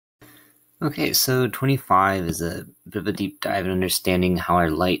Okay, so 25 is a bit of a deep dive in understanding how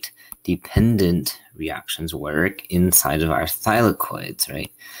our light-dependent reactions work inside of our thylakoids,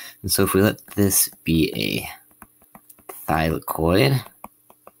 right? And so if we let this be a thylakoid,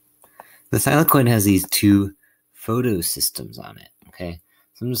 the thylakoid has these two photosystems on it, okay?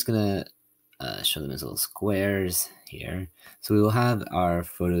 So I'm just going to show them as little squares here. So we will have our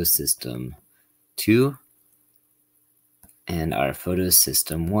photosystem 2 and our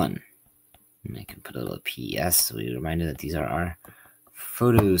photosystem 1. And I can put a little PS so we're reminded that these are our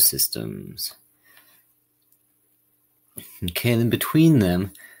photosystems. Okay, and then between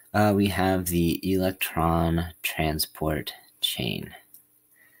them, we have the electron transport chain.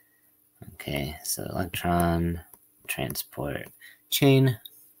 Okay, so electron transport chain.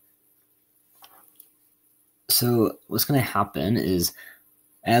 So what's going to happen is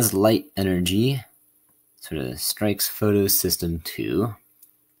as light energy sort of strikes photosystem 2,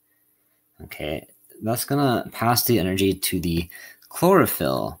 okay, that's going to pass the energy to the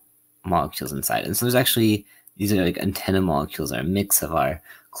chlorophyll molecules inside. And so there's actually, these are like antenna molecules, are a mix of our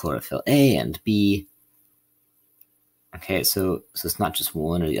chlorophyll A and B. Okay, so it's not just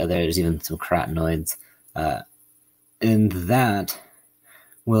one or the other, there's even some carotenoids. And that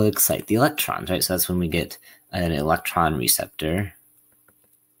will excite the electrons, right? So that's when we get an electron receptor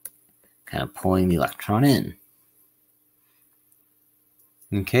kind of pulling the electron in.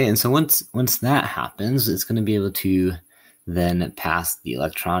 Okay, and so once that happens, it's going to be able to then pass the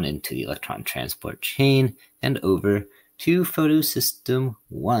electron into the electron transport chain and over to photosystem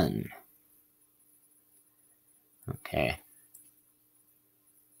 1. Okay.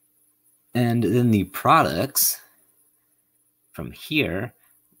 And then the products from here,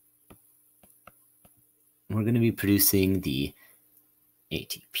 we're going to be producing the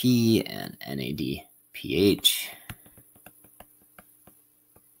ATP and NADPH.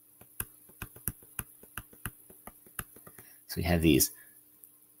 So we have these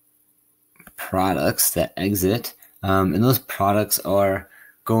products that exit, and those products are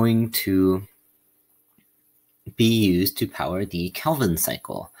going to be used to power the Calvin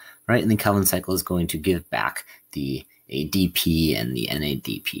cycle, right? And the Calvin cycle is going to give back the ADP and the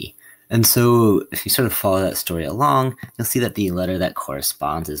NADP. And so if you sort of follow that story along, you'll see that the letter that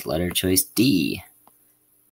corresponds is letter choice D.